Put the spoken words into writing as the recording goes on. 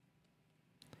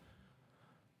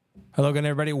Hello again,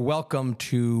 everybody. Welcome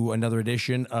to another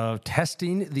edition of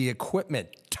Testing the Equipment.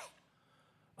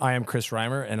 I am Chris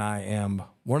Reimer, and I am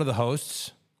one of the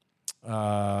hosts,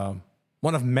 one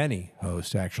of many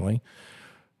hosts, actually.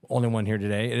 Only one here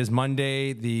today. It is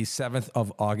Monday, the 7th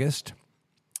of August,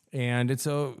 and it's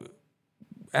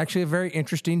actually a very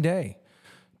interesting day.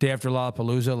 Day after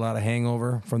Lollapalooza, a lot of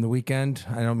hangover from the weekend.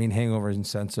 I don't mean hangover in the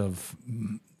sense of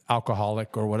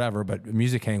alcoholic or whatever, but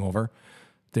music hangover.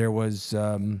 There was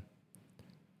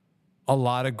a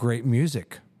lot of great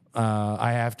music.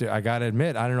 I got to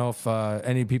admit, I don't know if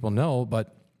any people know,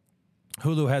 but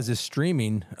Hulu has this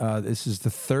streaming. This is the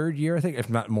third year, I think, if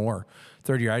not more.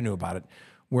 Third year I knew about it,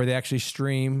 where they actually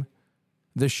stream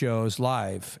the shows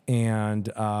live. And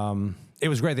it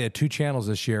was great. They had 2 channels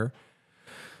this year.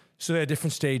 So they had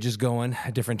different stages going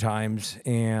at different times.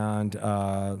 And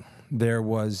there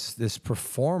was this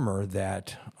performer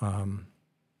that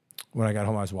when I got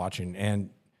home I was watching.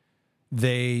 And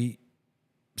they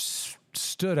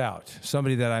stood out,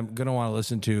 somebody that I'm going to want to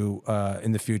listen to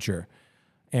in the future.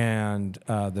 And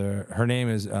her name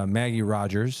is Maggie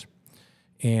Rogers.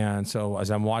 And so as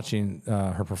I'm watching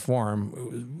her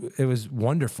perform, it was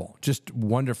wonderful, just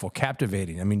wonderful,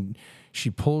 captivating. I mean, she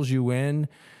pulls you in,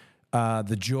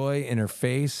 the joy in her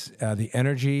face, the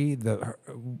energy,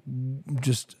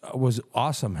 just was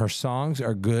awesome. Her songs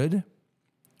are good.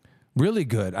 Really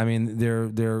good. I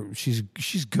mean,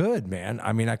 she's good, man.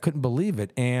 I mean, I couldn't believe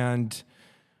it, and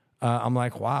I'm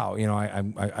like, wow. You know,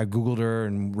 I Googled her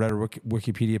and read her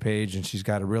Wikipedia page, and she's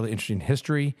got a really interesting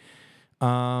history.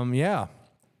 Yeah,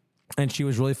 and she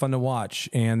was really fun to watch.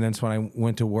 And then so when I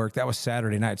went to work, that was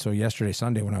Saturday night. So yesterday,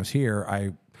 Sunday, when I was here,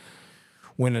 I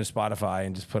went into Spotify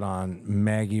and just put on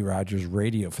Maggie Rogers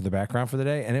radio for the background for the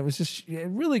day. And it was just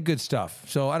really good stuff.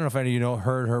 So I don't know if any of you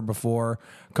heard her before.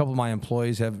 A couple of my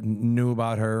employees knew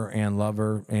about her and love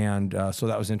her. And so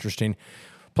that was interesting.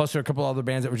 Plus there are a couple other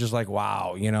bands that were just like,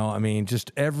 wow, I mean,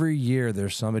 just every year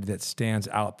there's somebody that stands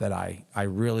out that I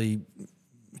really,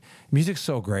 music's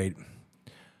so great.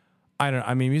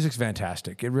 Music's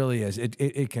fantastic. It really is.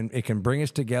 It can bring us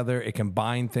together. It can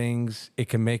bind things. It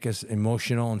can make us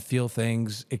emotional and feel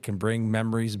things. It can bring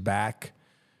memories back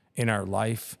in our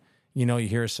life. You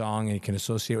hear a song and you can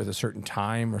associate it with a certain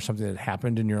time or something that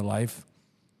happened in your life.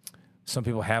 Some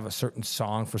people have a certain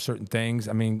song for certain things.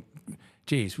 I mean,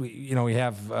 geez, we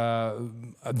have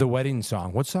the wedding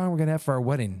song. What song are we gonna have for our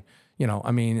wedding?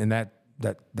 And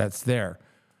that's there.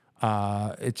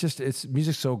 It's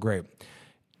music's so great.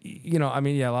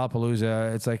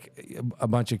 Lollapalooza, it's like a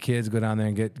bunch of kids go down there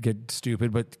and get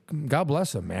stupid, but God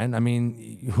bless them, man. I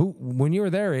mean, when you were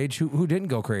their age, who didn't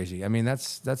go crazy? I mean,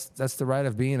 that's the right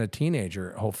of being a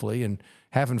teenager, hopefully, and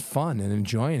having fun and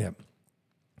enjoying it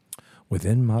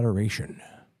within moderation.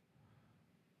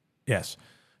 Yes.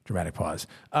 Dramatic pause.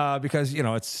 Because,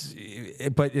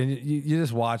 but you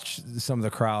just watch some of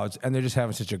the crowds and they're just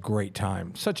having such a great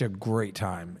time.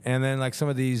 And then like some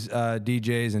of these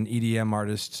DJs and EDM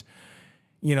artists,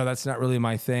 that's not really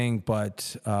my thing,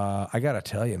 but I got to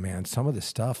tell you, man, some of the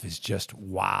stuff is just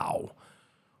wow.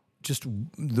 Just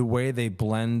the way they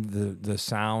blend the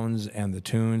sounds and the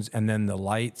tunes and then the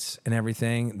lights and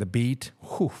everything, the beat,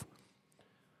 whew.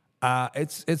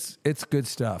 It's good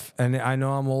stuff. And I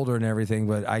know I'm older and everything,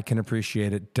 but I can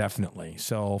appreciate it definitely.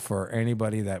 So for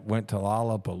anybody that went to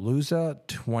Lollapalooza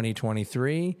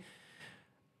 2023,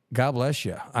 God bless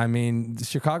you. I mean,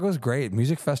 Chicago's great.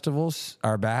 Music festivals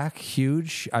are back,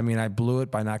 huge. I mean, I blew it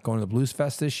by not going to the Blues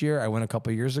Fest this year. I went a couple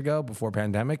of years ago before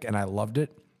pandemic, and I loved it.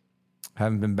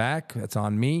 Haven't been back. That's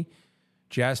on me.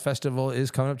 Jazz Festival is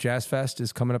coming up. Jazz Fest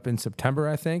is coming up in September,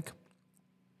 I think,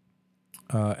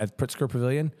 at Pritzker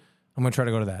Pavilion. I'm going to try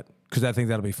to go to that because I think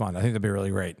that'll be fun. I think that'll be really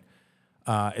great.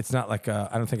 It's not like, I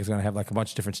don't think it's going to have like a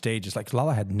bunch of different stages. Like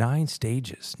Lolla had 9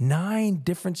 stages, 9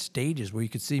 different stages where you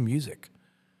could see music.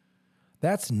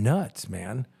 That's nuts,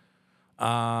 man. When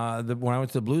I went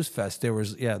to the Blues Fest, there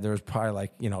was probably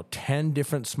like, 10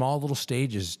 different small little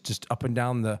stages just up and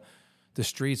down the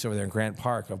streets over there in Grant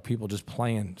Park of people just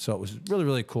playing. So it was really,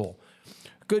 really cool.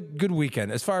 Good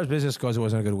weekend. As far as business goes, it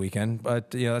wasn't a good weekend,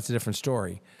 but that's a different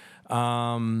story.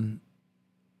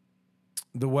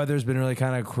 The weather's been really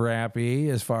kind of crappy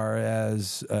as far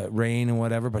as rain and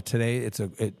whatever, but today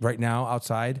right now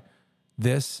outside,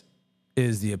 this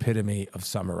is the epitome of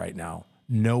summer right now.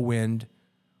 No wind,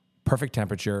 perfect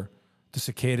temperature. The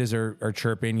cicadas are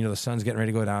chirping. The sun's getting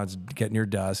ready to go down. It's getting near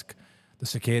dusk. The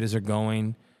cicadas are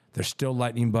going. There's still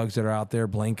lightning bugs that are out there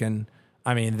blinking.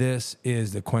 I mean, this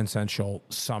is the quintessential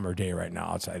summer day right now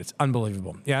outside. It's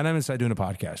unbelievable. Yeah, and I'm inside doing a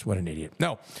podcast. What an idiot.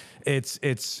 No, it's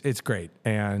great.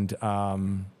 And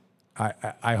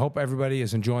I hope everybody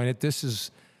is enjoying it. This is,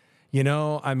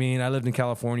 I mean, I lived in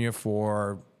California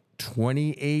for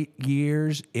 28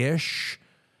 years-ish,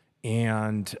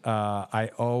 and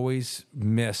I always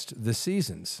missed the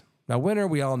seasons. Now, winter,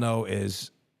 we all know,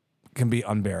 can be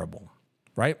unbearable,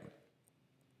 right?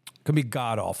 Can be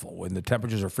god-awful when the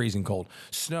temperatures are freezing cold.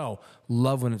 Snow,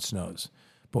 love when it snows.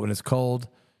 But when it's cold,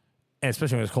 and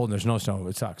especially when it's cold and there's no snow,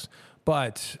 it sucks.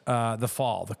 But the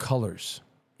fall, the colors,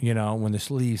 when the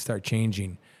leaves start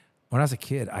changing. When I was a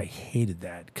kid, I hated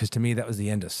that because to me, that was the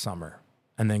end of summer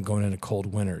and then going into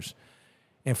cold winters.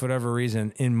 And for whatever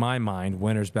reason, in my mind,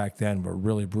 winters back then were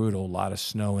really brutal, a lot of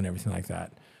snow and everything like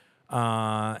that.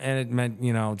 And it meant,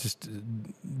 just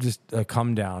a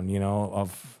come down,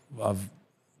 of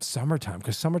summertime,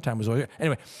 because summertime was always,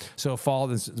 anyway. So fall,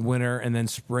 then winter, and then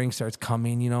spring starts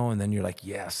coming, and then you're like,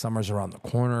 yeah, summer's around the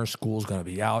corner. School's going to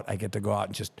be out. I get to go out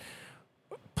and just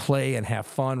play and have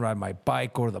fun, ride my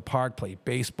bike, go to the park, play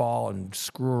baseball and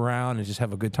screw around and just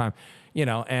have a good time,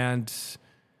 and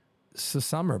it's the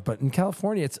summer. But in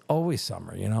California, it's always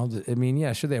summer, I mean,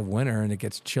 yeah, sure, they have winter and it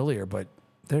gets chillier, but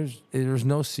there's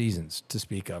no seasons to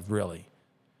speak of, really.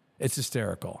 It's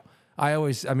hysterical.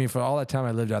 For all that time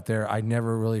I lived out there, I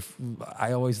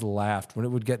always laughed when it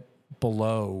would get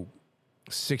below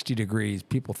 60 degrees.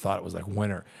 People thought it was like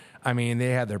winter. I mean, they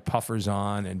had their puffers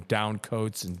on and down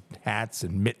coats and hats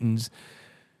and mittens.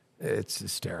 It's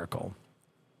hysterical.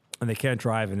 And they can't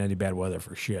drive in any bad weather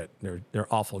for shit.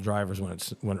 They're awful drivers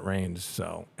when it rains.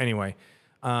 So anyway,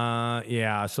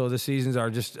 so the seasons are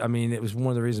just, it was one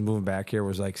of the reasons moving back here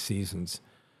was like seasons.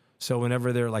 So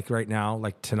whenever they're like right now,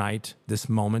 like tonight, this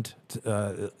moment,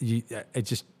 it's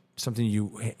just something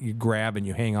you grab and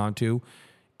you hang on to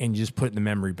and you just put it in the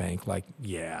memory bank. Like,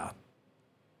 yeah,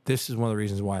 this is one of the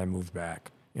reasons why I moved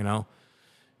back,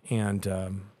 And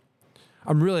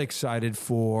I'm really excited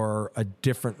for a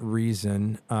different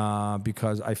reason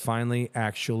because I finally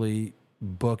actually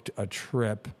booked a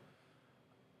trip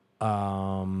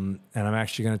and I'm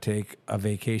actually going to take a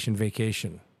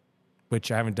vacation,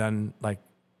 which I haven't done like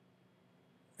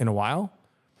in a while.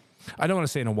 I don't want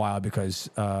to say in a while because,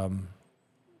 I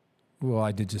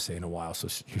did just say in a while. So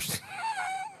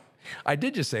I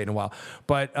did just say in a while,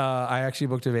 but I actually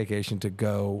booked a vacation to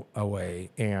go away,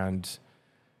 and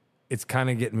it's kind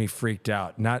of getting me freaked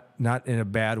out. Not in a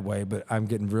bad way, but I'm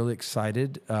getting really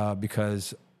excited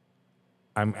because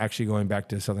I'm actually going back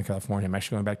to Southern California. I'm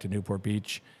actually going back to Newport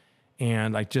Beach,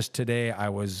 and like just today, I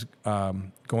was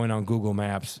going on Google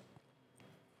Maps.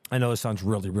 I know this sounds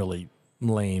really, really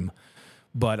lame,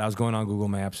 but I was going on Google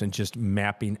Maps and just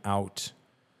mapping out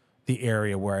the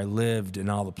area where I lived and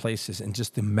all the places, and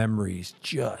just the memories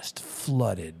just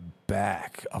flooded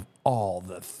back of all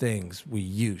the things we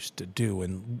used to do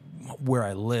and where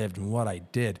I lived and what I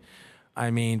did. I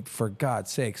mean, for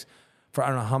God's sakes, for I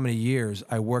don't know how many years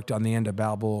I worked on the end of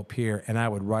Balboa Pier, and I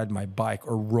would ride my bike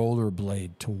or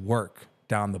rollerblade to work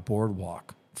down the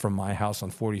boardwalk from my house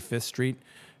on 45th Street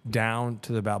down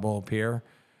to the Balboa Pier.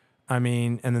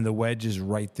 And then the wedge is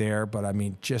right there, but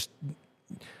just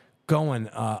going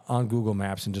on Google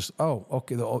Maps and just,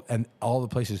 and all the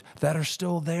places that are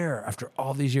still there after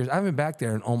all these years. I haven't been back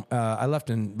there. I left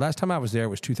last time I was there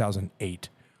was 2008.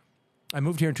 I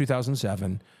moved here in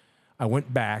 2007. I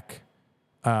went back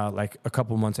like a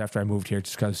couple months after I moved here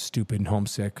just because stupid and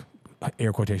homesick,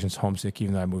 air quotations, homesick,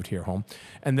 even though I moved here home.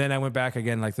 And then I went back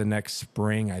again like the next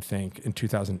spring, I think, in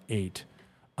 2008.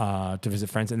 To visit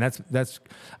friends. And that's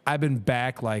I've been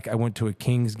back, like I went to a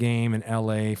Kings game in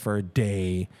LA for a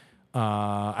day.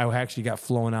 I actually got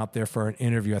flown out there for an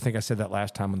interview. I think I said that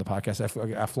last time on the podcast. I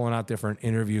got flown out there for an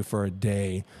interview for a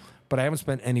day, but I haven't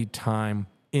spent any time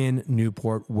in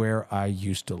Newport where I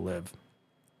used to live.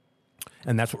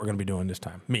 And that's what we're going to be doing this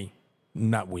time. Me.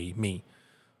 I'm going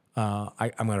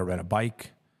to rent a bike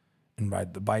and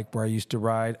ride the bike where I used to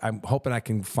ride. I'm hoping I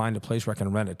can find a place where I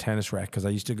can rent a tennis rack because I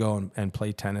used to go and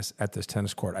play tennis at this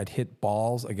tennis court. I'd hit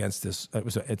balls against this.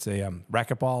 It's a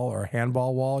racquetball or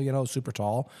handball wall, super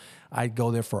tall. I'd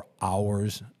go there for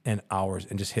hours and hours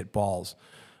and just hit balls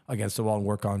against the wall and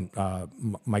work on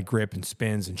my grip and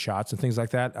spins and shots and things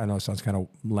like that. I know it sounds kind of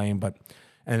lame,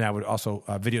 and I would also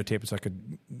videotape it so I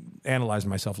could analyze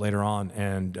myself later on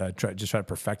and try to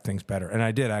perfect things better. And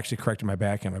I did. I actually corrected my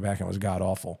backhand. My backhand was god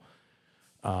awful.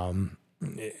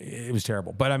 It was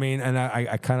terrible. But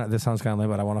I kind of, this sounds kind of lame,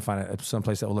 but I want to find some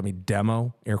place that will let me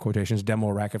demo, air quotations, demo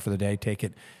a racket for the day, take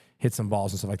it, hit some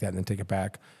balls and stuff like that, and then take it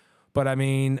back. But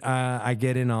I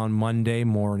get in on Monday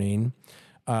morning.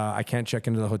 I can't check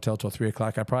into the hotel till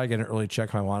 3:00. I probably get an early check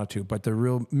if I wanted to. But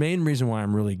the main reason why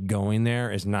I'm really going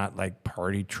there is not like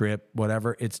party trip,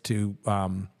 whatever. It's to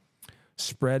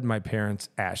spread my parents'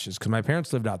 ashes because my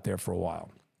parents lived out there for a while.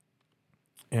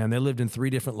 and they lived in 3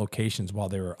 different locations while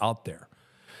they were out there.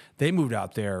 They moved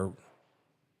out there.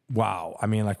 Wow. I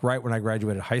mean, like right when I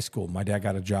graduated high school, my dad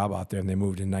got a job out there and they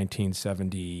moved in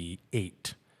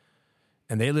 1978.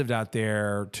 And they lived out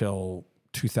there till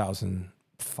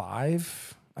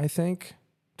 2005, I think.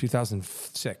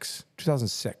 2006.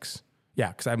 Yeah,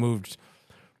 because I moved.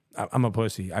 I'm a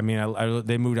pussy. I mean,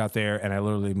 they moved out there, and I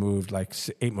literally moved like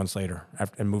 8 months later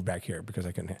and moved back here because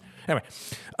I couldn't. Anyway,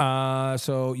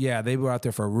 so yeah, they were out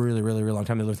there for a really, really, really long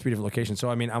time. They lived 3 different locations. So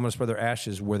I mean, I'm gonna spread their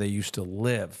ashes where they used to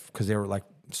live because they were like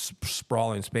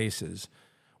sprawling spaces.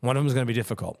 One of them is going to be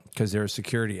difficult because there's a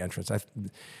security entrance. The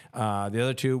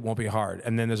other 2 won't be hard.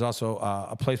 And then there's also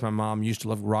a place my mom used to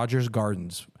love, Rogers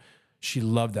Gardens. She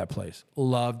loved that place.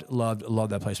 Loved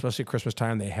that place. Especially at Christmas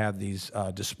time, they have these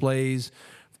displays.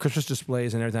 Christmas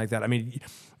displays and everything like that. I mean,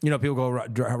 you know, people go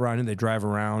around and they drive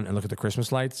around and look at the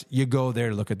Christmas lights. You go there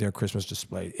to look at their Christmas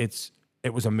display. It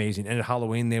was amazing. And at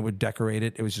Halloween, they would decorate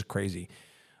it. It was just crazy.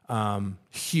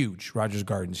 Huge. Rogers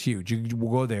Gardens, huge. You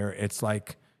go there. It's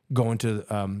like going to,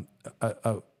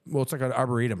 it's like an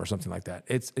arboretum or something like that.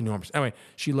 It's enormous. Anyway,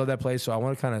 she loved that place. So I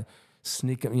want to kind of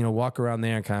sneak, walk around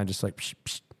there and kind of just like,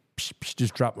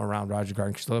 just drop them around Rogers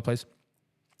Gardens. She loved that place.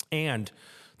 And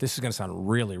this is going to sound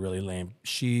really, really lame.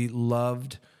 She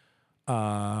loved, when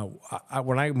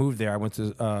I moved there, I went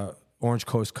to Orange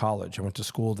Coast College. I went to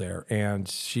school there.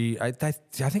 And I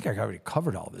think I already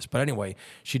covered all this. But anyway,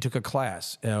 she took a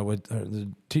class. The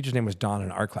teacher's name was Dawn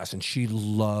in art class. And she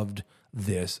loved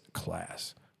this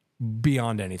class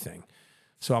beyond anything.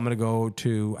 So I'm going to go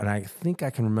to, and I think I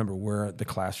can remember where the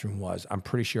classroom was. I'm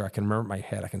pretty sure I can remember in my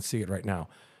head. I can see it right now.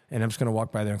 And I'm just going to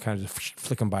walk by there and kind of just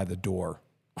flick them by the door.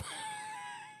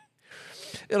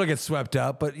 It'll get swept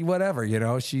up, but whatever,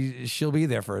 she'll be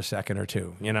there for a second or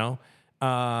two, and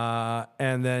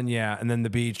then the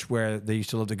beach where they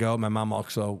used to love to go. My mom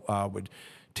also would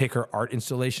take her art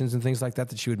installations and things like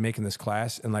that she would make in this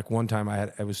class. And like one time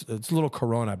it's Little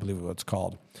Corona, I believe is what it's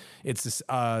called. It's this,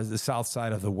 the south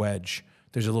side of the Wedge.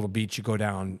 There's a little beach you go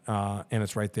down, and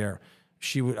it's right there.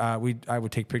 I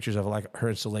would take pictures of like her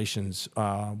installations.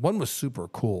 One was super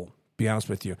cool, be honest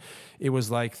with you. It was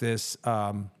like this,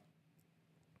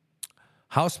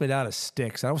 house made out of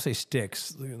sticks. I don't say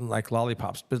sticks like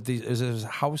lollipops, but it was a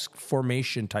house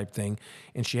formation type thing.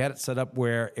 And she had it set up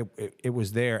where it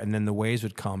was there, and then the waves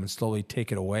would come and slowly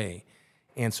take it away.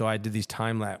 And so I did these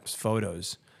time-lapse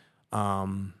photos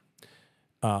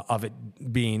of it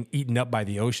being eaten up by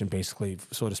the ocean, basically,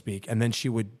 so to speak. And then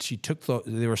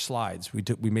there were slides.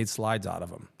 We made slides out of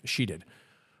them. She did.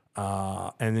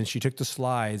 And then she took the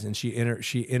slides and she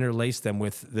interlaced them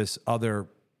with this other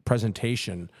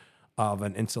presentation of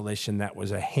an installation that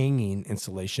was a hanging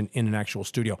installation in an actual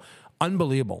studio.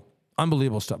 Unbelievable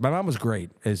stuff. My mom was great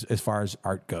as far as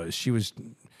art goes. She was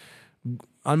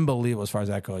unbelievable as far as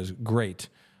that goes. Great.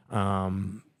 That's all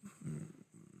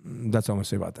I'm going to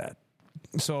say about that.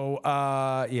 So,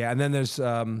 and then there's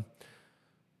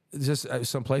just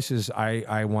some places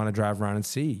I want to drive around and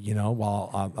see,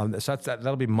 while so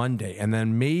that'll be Monday. And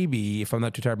then maybe, if I'm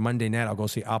not too tired, Monday night, I'll go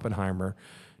see Oppenheimer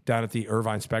down at the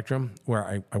Irvine Spectrum,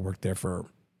 where I worked there for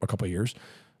a couple of years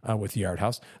with the Art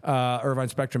House. Irvine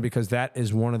Spectrum, because that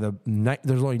is one of the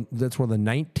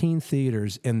 19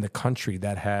 theaters in the country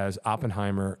that has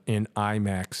Oppenheimer in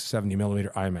IMAX, 70 millimeter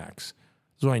IMAX.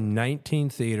 There's only 19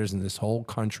 theaters in this whole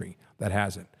country that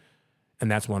has it,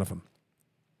 and that's one of them.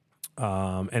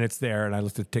 And it's there, and I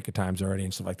looked at ticket times already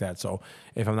and stuff like that. So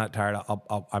if I'm not tired,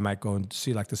 I might go and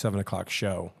see like the 7:00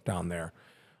 show down there.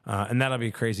 And that'll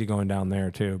be crazy going down there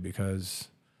too, because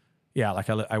like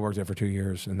I worked there for 2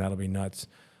 years, and that'll be nuts.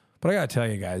 But I got to tell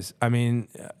you guys, I mean,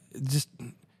 just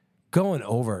going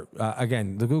over,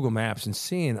 again, the Google Maps and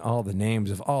seeing all the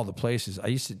names of all the places I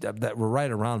used to, that were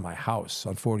right around my house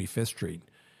on 45th Street.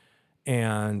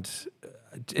 And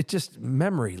it just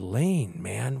memory lane,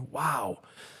 man. Wow.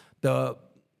 The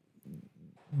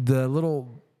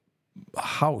little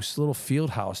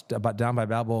field house down by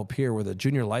Balboa Pier where the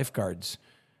junior lifeguards,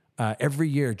 every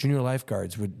year, junior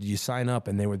lifeguards you sign up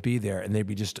and they would be there, and they'd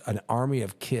be just an army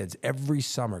of kids every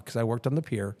summer, because I worked on the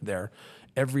pier there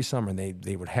every summer, and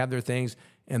they would have their things,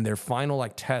 and their final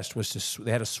test was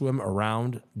they had to swim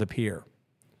around the pier.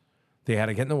 They had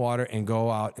to get in the water and go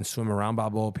out and swim around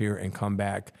Balboa Pier and come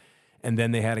back, and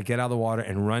then they had to get out of the water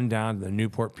and run down to the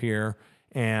Newport Pier.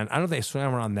 And I don't know if they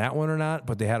swam around that one or not,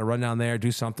 but they had to run down there,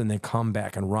 do something, then come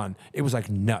back and run. It was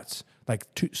like nuts, like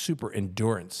super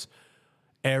endurance.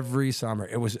 Every summer,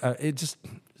 it was just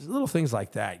little things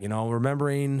like that,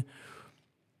 remembering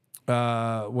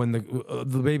when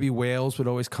the baby whales would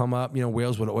always come up.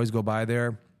 Whales would always go by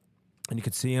there. and you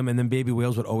could see them. And then baby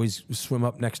whales would always swim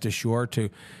up next to shore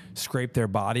to scrape their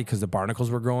body because the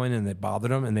barnacles were growing and they bothered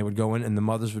them. And they would go in, and the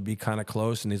mothers would be kind of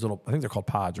close. And these little, I think they're called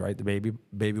pods, right? The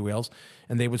baby whales,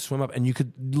 and they would swim up, and you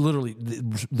could literally,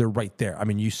 they're right there. I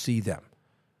mean, you see them,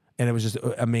 and it was just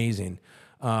amazing.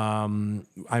 I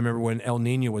remember when El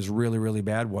Nino was really, really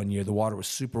bad one year. The water was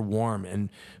super warm, and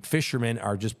fishermen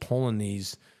are just pulling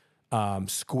these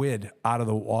squid out of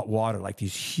the water, like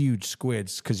these huge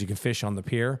squids, because you can fish on the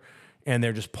pier, and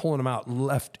they're just pulling them out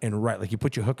left and right. Like you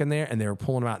put your hook in there, and they were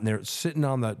pulling them out, and they're sitting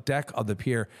on the deck of the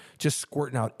pier, just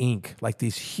squirting out ink, like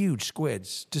these huge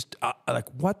squids. Just like,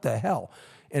 what the hell?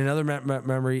 And another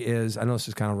memory is, I know this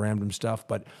is kind of random stuff,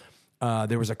 but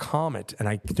there was a comet, and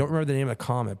I don't remember the name of the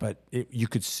comet, but you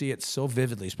could see it so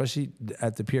vividly, especially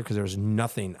at the pier, because there was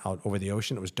nothing out over the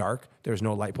ocean. It was dark. There was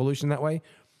no light pollution that way.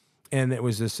 And it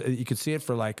was this, you could see it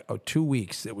for like 2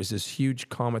 weeks. It was this huge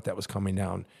comet that was coming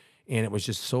down, and it was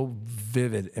just so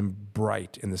vivid and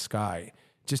bright in the sky.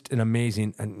 Just an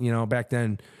amazing, and you know, back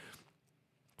then,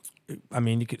 I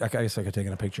mean, I guess I could take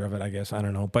a picture of it, I guess. I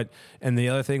don't know. But, and the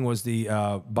other thing was the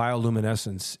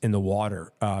bioluminescence in the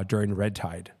water during red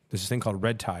tide. There's this thing called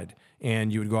red tide,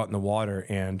 and you would go out in the water,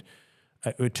 and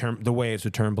it would the waves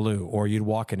would turn blue, or you'd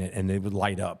walk in it, and they would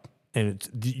light up. And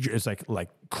it's like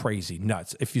crazy,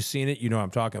 nuts. If you've seen it, you know what I'm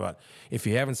talking about. If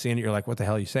you haven't seen it, you're like, what the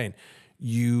hell are you saying?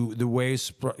 The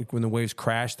waves, when the waves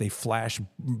crash, they flash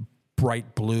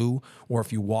bright blue, or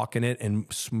if you walk in it and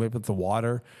swim with the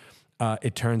water,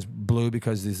 it turns blue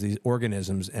because there's these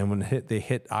organisms, and when they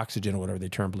hit oxygen or whatever, they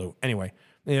turn blue. Anyway,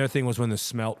 the other thing was when the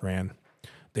smelt ran,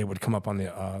 they would come up on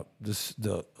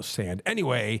the sand.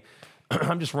 Anyway,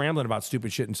 I'm just rambling about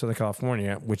stupid shit in Southern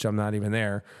California, which I'm not even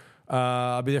there.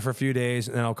 I'll be there for a few days,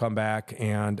 and then I'll come back,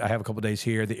 and I have a couple days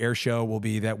here. The air show will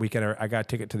be that weekend. I got a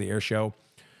ticket to the air show,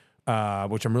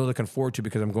 which I'm really looking forward to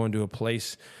because I'm going to a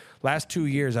place. Last 2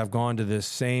 years, I've gone to this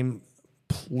same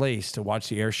place to watch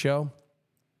the air show,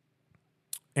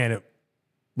 and it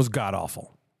was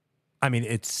god-awful. I mean,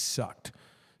 it sucked.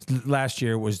 Last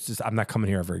year was just, I'm not coming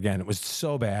here ever again. It was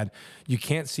so bad. You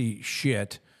can't see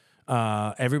shit.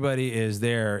 Everybody is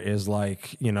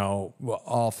like, you know,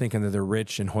 all thinking that they're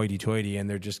rich and hoity-toity, and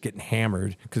they're just getting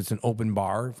hammered because it's an open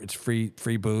bar. It's free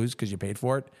booze because you paid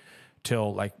for it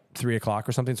till like 3 o'clock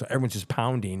or something. So everyone's just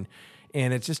pounding,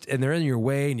 and it's just, and they're in your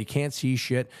way, and you can't see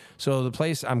shit. So the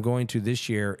place I'm going to this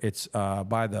year, it's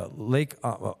by the lake,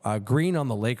 Green on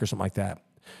the Lake or something like that.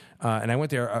 And I went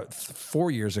there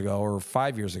 4 years ago or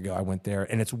 5 years ago. I went there,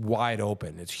 and it's wide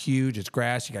open. It's huge. It's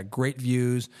grass. You got great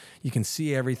views. You can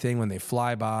see everything when they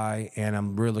fly by, and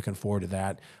I'm really looking forward to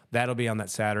that. That'll be on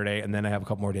that Saturday, and then I have a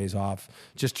couple more days off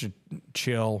just to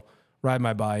chill, ride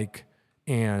my bike,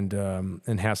 and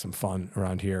have some fun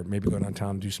around here. Maybe go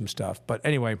downtown and do some stuff. But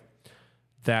anyway,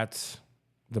 that's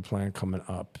the plan coming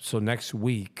up. So next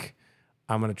week,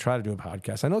 I'm going to try to do a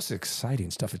podcast. I know it's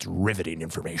exciting stuff. It's riveting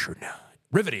information.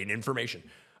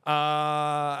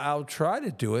 I'll try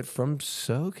to do it from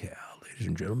SoCal, ladies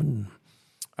and gentlemen.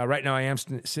 Right now, I am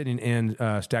sitting in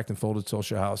Stacked and Folded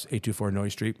Social House, 824 Noy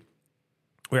Street.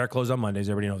 We are closed on Mondays.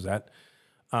 Everybody knows that.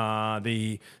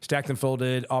 The Stacked and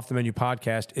Folded Off the Menu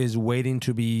podcast is waiting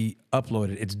to be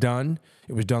uploaded. It's done.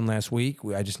 It was done last week.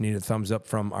 I just needed a thumbs up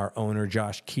from our owner,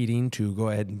 Josh Keating, to go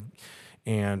ahead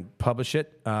and publish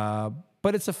it.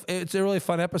 But it's a really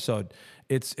fun episode.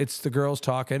 It's the girls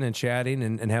talking and chatting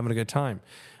and having a good time.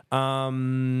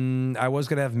 I was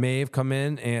going to have Maeve come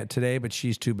in today, but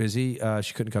she's too busy.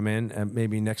 She couldn't come in.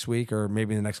 Maybe next week or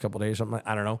maybe in the next couple of days or something.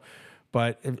 I don't know.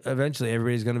 But eventually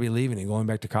everybody's going to be leaving and going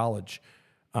back to college.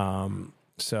 Yeah,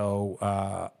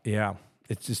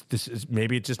 it's just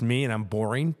maybe it's just me and I'm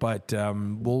boring, but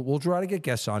we'll try to get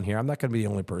guests on here. I'm not going to be the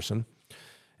only person.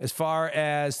 As far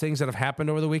as things that have happened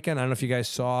over the weekend, I don't know if you guys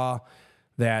saw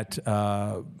that,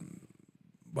 I don't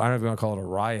know if you want to call it a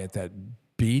riot, that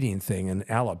beating thing in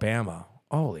Alabama.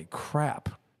 Holy crap.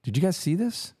 Did you guys see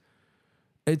this?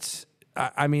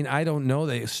 I mean, I don't know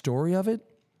the story of it,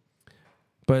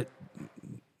 but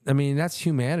I mean, that's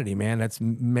humanity, man. That's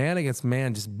man against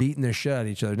man just beating their shit at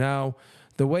each other. Now,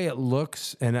 the way it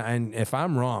looks, and if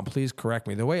I'm wrong, please correct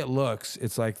me. The way it looks,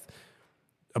 it's like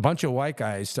a bunch of white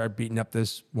guys start beating up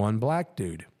this one black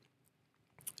dude.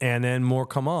 And then more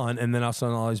come on, and then all of a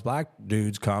sudden all these black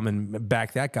dudes come and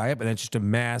back that guy up, and it's just a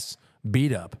mass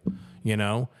beat up, you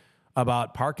know,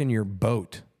 about parking your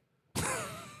boat.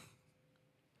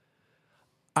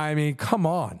 I mean, come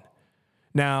on.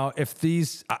 Now, if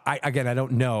these, I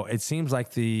don't know. It seems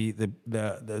like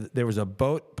there was a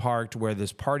boat parked where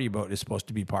this party boat is supposed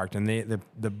to be parked, and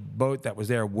the boat that was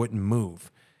there wouldn't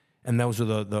move, and those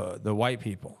were the white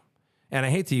people. And I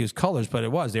hate to use colors, but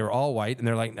they were all white. And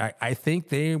they're like, I think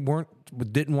they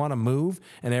didn't want to move.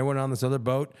 And everyone on this other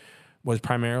boat was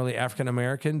primarily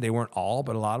African-American. They weren't all,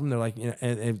 but a lot of them. They're like,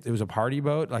 it was a party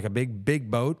boat, like a big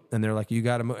boat. And they're like, you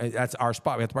got to move. That's our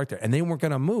spot. We have to park there. And they weren't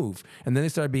going to move. And then they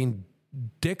started being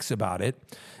dicks about it.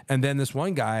 And then this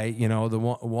one guy, the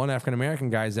one African-American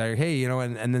guy is there, hey,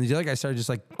 and then the other guy started just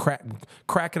like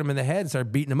cracking him in the head and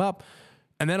started beating him up.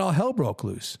 And then all hell broke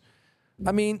loose.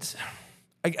 I mean,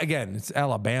 again, it's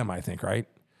Alabama, I think, right?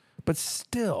 But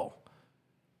still,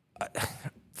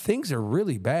 things are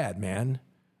really bad, man.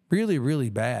 Really, really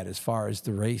bad as far as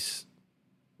the race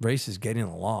is getting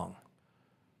along.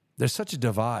 There's such a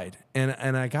divide.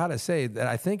 And I got to say that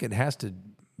I think it has to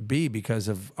be because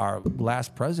of our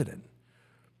last president.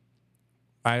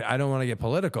 I don't want to get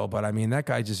political, but I mean, that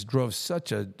guy just drove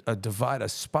such a divide, a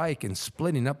spike in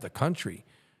splitting up the country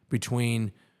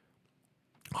between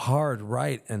hard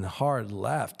right and hard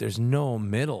left. There's no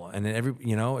middle. And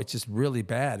it's just really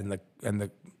bad. And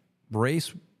the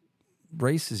race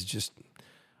is just,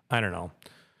 I don't know.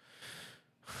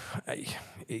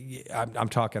 I'm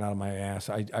talking out of my ass.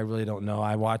 I really don't know.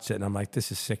 I watched it and I'm like,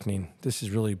 this is sickening. This is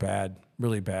really bad,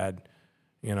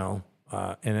 and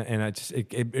I just,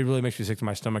 it really makes me sick to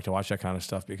my stomach to watch that kind of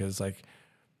stuff because like,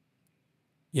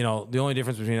 the only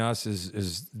difference between us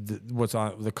is what's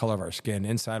on the color of our skin.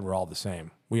 Inside, we're all the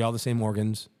same. We all the same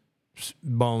organs,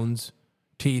 bones,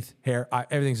 teeth, hair,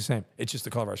 everything's the same. It's just the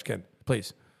color of our skin.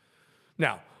 Please.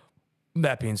 Now,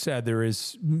 that being said, there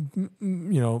is,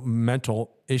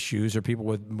 mental issues or people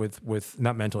with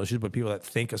not mental issues, but people that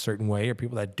think a certain way or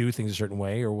people that do things a certain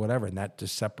way or whatever, and that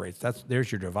just separates. There's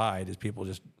your divide is people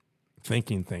just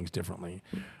thinking things differently.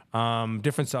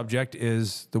 Different subject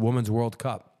is the Women's World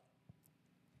Cup.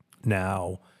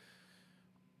 Now,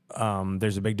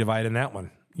 there's a big divide in that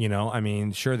one.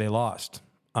 Sure, they lost.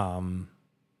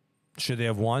 Should they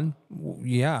have won?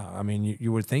 Yeah. I mean,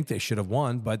 you would think they should have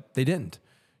won, but they didn't.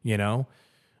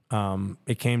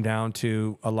 It came down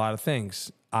to a lot of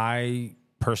things. I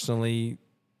personally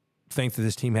think that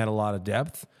this team had a lot of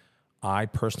depth. I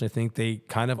personally think they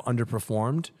kind of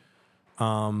underperformed.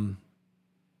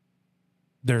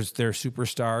 There's their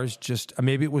superstars. Just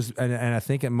maybe it was, and I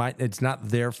think it's not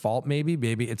their fault. Maybe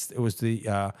it was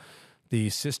the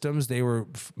systems they were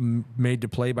made to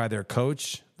play by their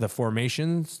coach, the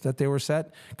formations that they were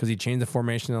set, because he changed the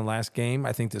formation in the last game.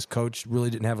 I think this coach really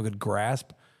didn't have a good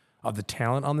grasp of the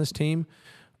talent on this team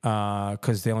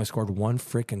because they only scored one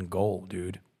freaking goal,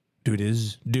 dude.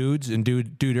 Dudes and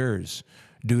duders.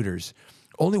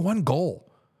 Only one goal.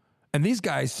 And these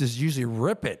guys just usually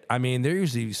rip it. I mean, they're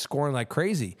usually scoring like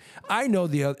crazy. I know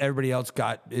everybody else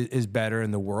is better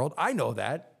in the world. I know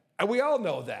that. And we all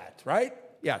know that, right?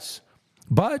 Yes.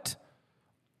 But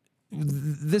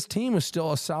this team was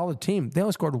still a solid team. They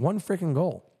only scored one freaking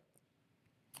goal.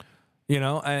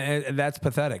 And that's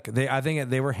pathetic. I think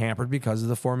they were hampered because of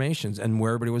the formations and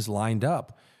where everybody was lined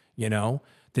up. Didn't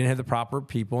have the proper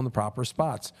people in the proper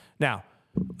spots. Now,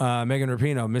 Megan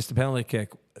Rapinoe missed the penalty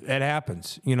kick. It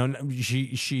happens.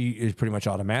 She is pretty much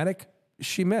automatic.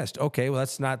 She missed. Okay, well,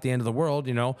 that's not the end of the world.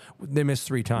 They missed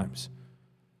 3 times.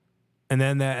 And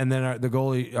then our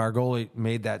goalie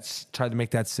tried to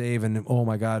make that save, and oh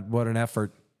my God, what an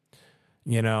effort!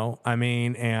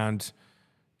 And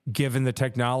given the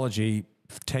technology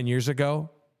 10 years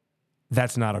ago,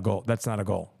 that's not a goal. That's not a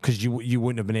goal because you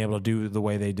wouldn't have been able to do the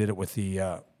way they did it with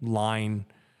the line,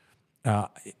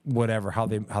 whatever how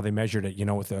they measured it.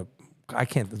 With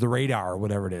the radar or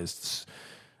whatever it is.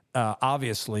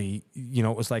 Obviously,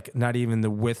 it was like not even the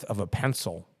width of a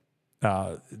pencil.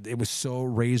 It was so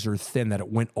razor thin that it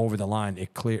went over the line.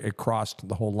 It crossed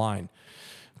the whole line.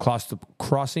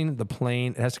 Crossing the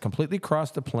plane. It has to completely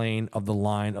cross the plane of the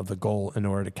line of the goal in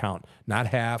order to count. Not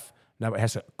half. No, it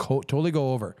has to totally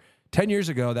go over. 10 years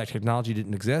ago, that technology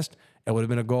didn't exist. It would have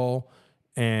been a goal,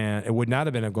 and it would not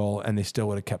have been a goal, and they still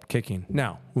would have kept kicking.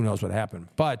 Now, who knows what happened?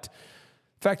 But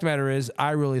fact of the matter is,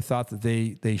 I really thought that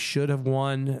they should have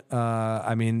won.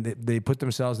 They put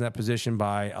themselves in that position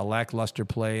by a lackluster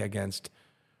play against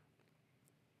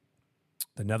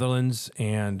the Netherlands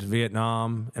and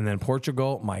Vietnam and then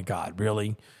Portugal. My God,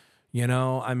 really?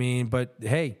 But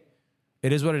hey,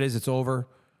 it is what it is. It's over.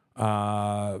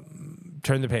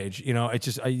 Turn the page. It's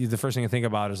just the first thing I think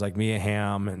about is like Mia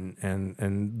Hamm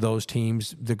and those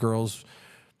teams, the girls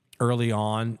early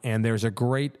on. And there's a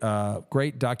great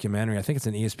documentary. I think it's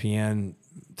an ESPN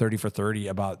 30 for 30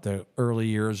 about the early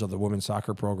years of the women's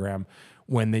soccer program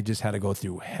when they just had to go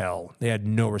through hell. They had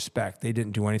no respect. They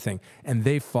didn't do anything. And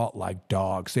they fought like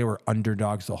dogs. They were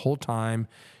underdogs the whole time.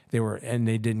 And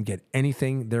they didn't get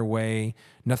anything their way.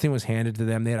 Nothing was handed to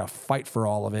them. They had to fight for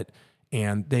all of it.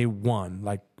 and they won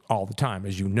like all the time,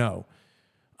 as you know.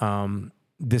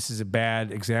 This is a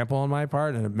bad example on my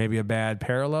part and maybe a bad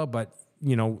parallel, but,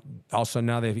 also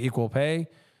now they have equal pay.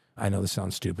 I know this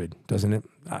sounds stupid, doesn't it?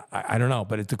 I don't know,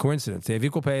 but it's a coincidence. They have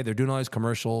equal pay. They're doing all these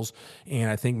commercials, and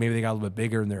I think maybe they got a little bit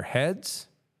bigger in their heads.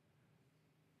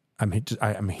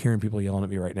 I'm hearing people yelling at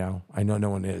me right now. I know no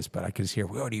one is, but I can just hear,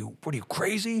 what are you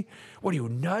crazy? What are you,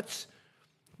 nuts?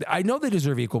 I know they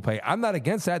deserve equal pay. I'm not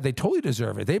against that. They totally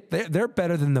deserve it. They're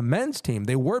better than the men's team.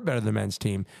 They were better than the men's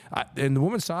team. And the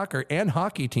women's soccer and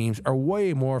hockey teams are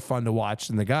way more fun to watch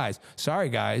than the guys. Sorry,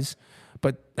 guys.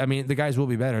 But, the guys will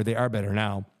be better. They are better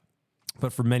now.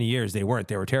 But for many years, they weren't.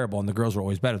 They were terrible, and the girls were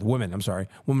always better. Women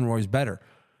were always better.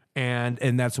 And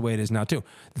that's the way it is now, too.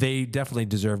 They definitely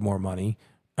deserve more money.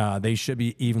 They should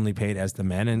be evenly paid as the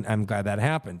men, and I'm glad that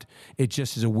happened. It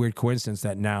just is a weird coincidence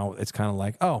that now it's kind of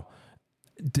like, oh,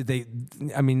 did they?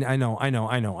 I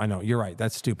know. You're right.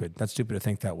 That's stupid. That's stupid to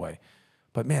think that way.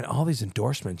 But, man, all these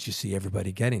endorsements you see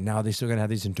everybody getting. Now, are they still going to have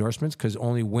these endorsements? Because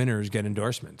only winners get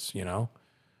endorsements,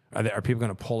 Are people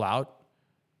going to pull out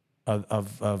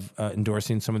of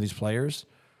endorsing some of these players?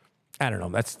 I don't know.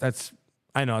 That's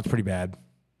I know it's pretty bad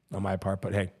on my part,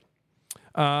 but hey.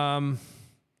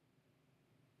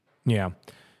 Yeah.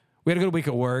 We had a good week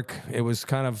at work. It was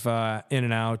kind of in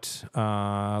and out.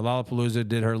 Lollapalooza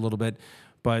did hurt a little bit.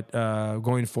 But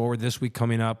going forward, this week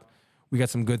coming up, we got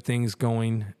some good things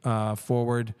going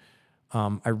forward.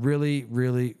 I really,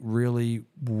 really, really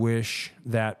wish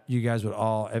that you guys would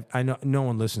all... I know no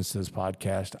one listens to this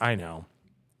podcast. I know.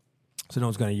 So no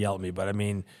one's going to yell at me. But,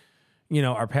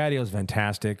 our patio is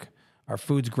fantastic. Our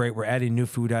food's great. We're adding new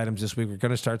food items this week. We're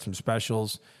going to start some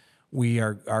specials.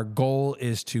 Our goal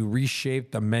is to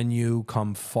reshape the menu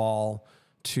come fall,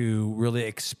 to really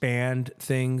expand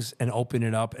things and open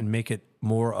it up and make it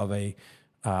more of a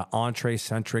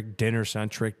entree-centric,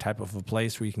 dinner-centric type of a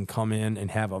place where you can come in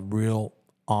and have a real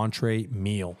entree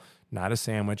meal, not a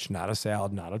sandwich, not a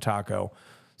salad, not a taco.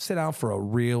 Sit down for a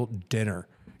real dinner,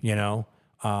 and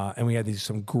we had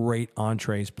some great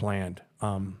entrees planned.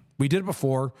 We did it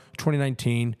before,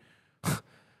 2019.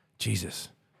 Jesus.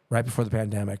 Right before the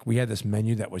pandemic, we had this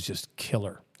menu that was just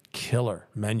killer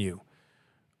menu.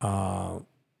 And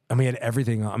we had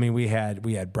everything. We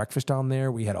had breakfast on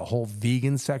there. We had a whole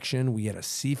vegan section. We had a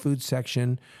seafood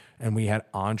section, and we had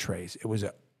entrees. It was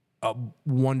a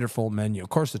wonderful menu. Of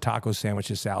course, the tacos,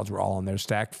 sandwiches, salads were all on there,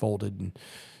 stacked, folded,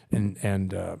 and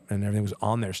everything was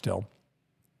on there still,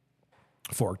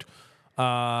 forked.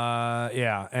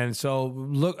 Yeah. And so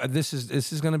look, this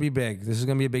is going to be big. This is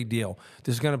going to be a big deal.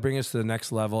 This is going to bring us to the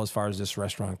next level as far as this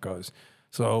restaurant goes.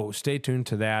 So stay tuned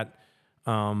to that.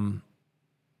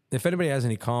 If anybody has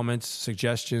any comments,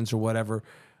 suggestions or whatever,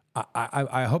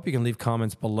 I hope you can leave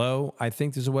comments below. I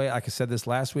think there's a way, like I said this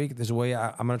last week, there's a way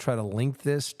I'm going to try to link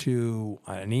this to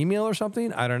an email or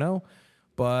something. I don't know,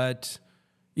 but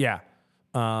yeah.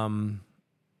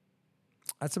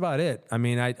 That's about it.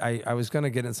 I was going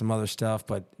to get in some other stuff,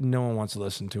 but no one wants to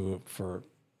listen to it for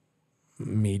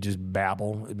me just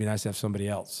babble. It'd be nice to have somebody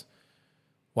else.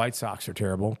 White Sox are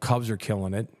terrible. Cubs are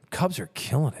killing it.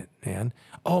 Man.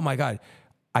 Oh, my God.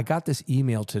 I got this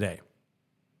email today.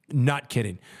 Not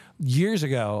kidding. Years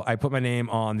ago, I put my name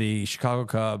on the Chicago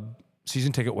Cub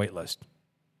season ticket wait list.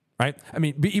 Right?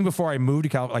 Even before I moved to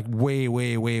California, like way,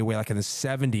 like in the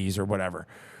 70s or whatever.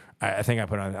 I think I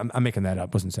put on, I'm making that up.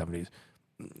 It wasn't 70s.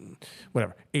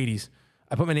 Whatever, 80s.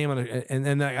 I put my name on it, and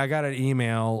then I got an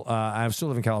email. I still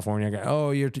live in California. I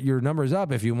got, your number's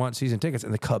up if you want season tickets.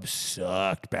 And the Cubs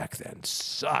sucked back then.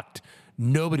 Sucked.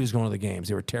 Nobody was going to the games.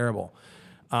 They were terrible.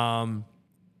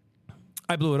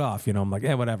 I blew it off. I'm like,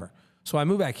 whatever. So I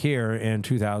moved back here in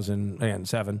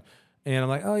 2007, and I'm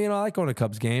like, I like going to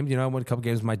Cubs games. I went to Cubs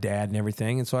games with my dad and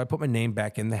everything, and so I put my name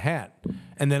back in the hat.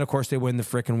 And then, of course, they win the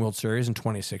frickin' World Series in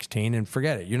 2016, and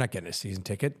forget it. You're not getting a season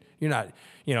ticket. You're not,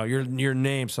 your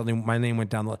name, suddenly my name went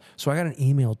down the list. So I got an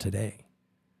email today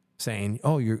saying,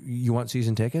 you want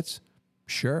season tickets?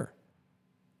 Sure.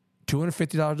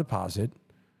 $250 deposit,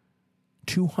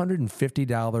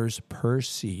 $250 per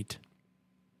seat.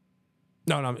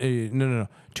 No.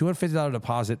 $250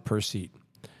 deposit per seat.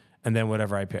 And then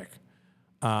whatever I pick.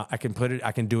 I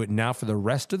can do it now for the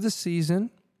rest of the season.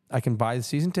 I can buy the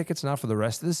season tickets now for the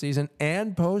rest of the season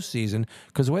and postseason.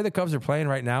 Because the way the Cubs are playing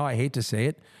right now, I hate to say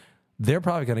it, they're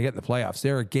probably going to get in the playoffs.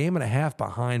 They're a game and a half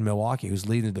behind Milwaukee, who's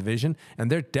leading the division,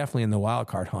 and they're definitely in the wild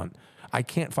card hunt. I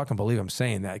can't fucking believe I'm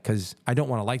saying that because I don't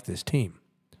want to like this team.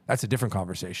 That's a different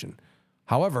conversation.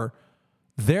 However,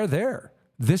 they're there.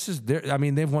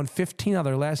 They've won 15 out of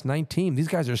their last 19. These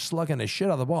guys are slugging the shit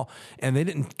out of the ball, and they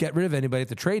didn't get rid of anybody at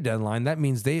the trade deadline. That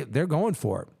means they're going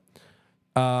for it.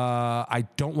 I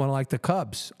don't want to like the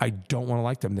Cubs. I don't want to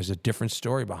like them. There's a different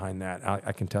story behind that.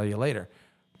 I can tell you later.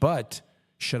 But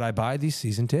should I buy these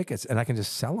season tickets? And I can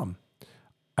just sell them.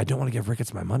 I don't want to give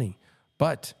Ricketts my money.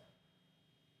 But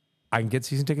I can get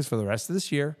season tickets for the rest of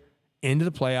this year, into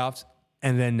the playoffs,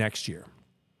 and then next year.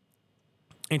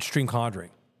 Interesting conundrum.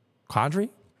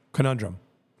 Conundrum.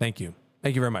 Thank you.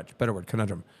 Thank you very much. Better word,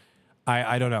 conundrum.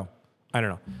 I don't know.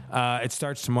 It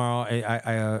starts tomorrow.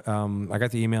 I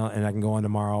got the email, and I can go on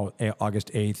tomorrow,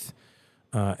 August 8th,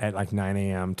 at like 9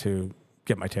 a.m. to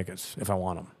get my tickets if I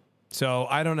want them. So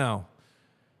I don't know.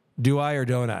 Do I or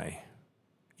don't I?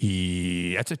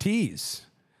 That's a tease.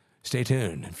 Stay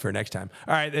tuned for next time.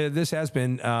 All right, this has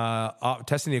been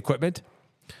Testing the Equipment.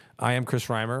 I am Chris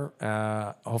Reimer.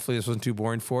 Hopefully this wasn't too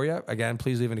boring for you. Again,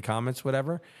 please leave in the comments,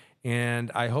 whatever.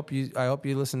 And I hope you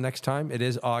listen next time. It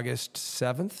is August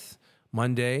 7th,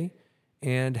 Monday.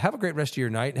 And have a great rest of your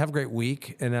night. Have a great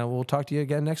week. And we'll talk to you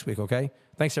again next week, okay?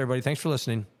 Thanks, everybody. Thanks for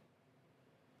listening.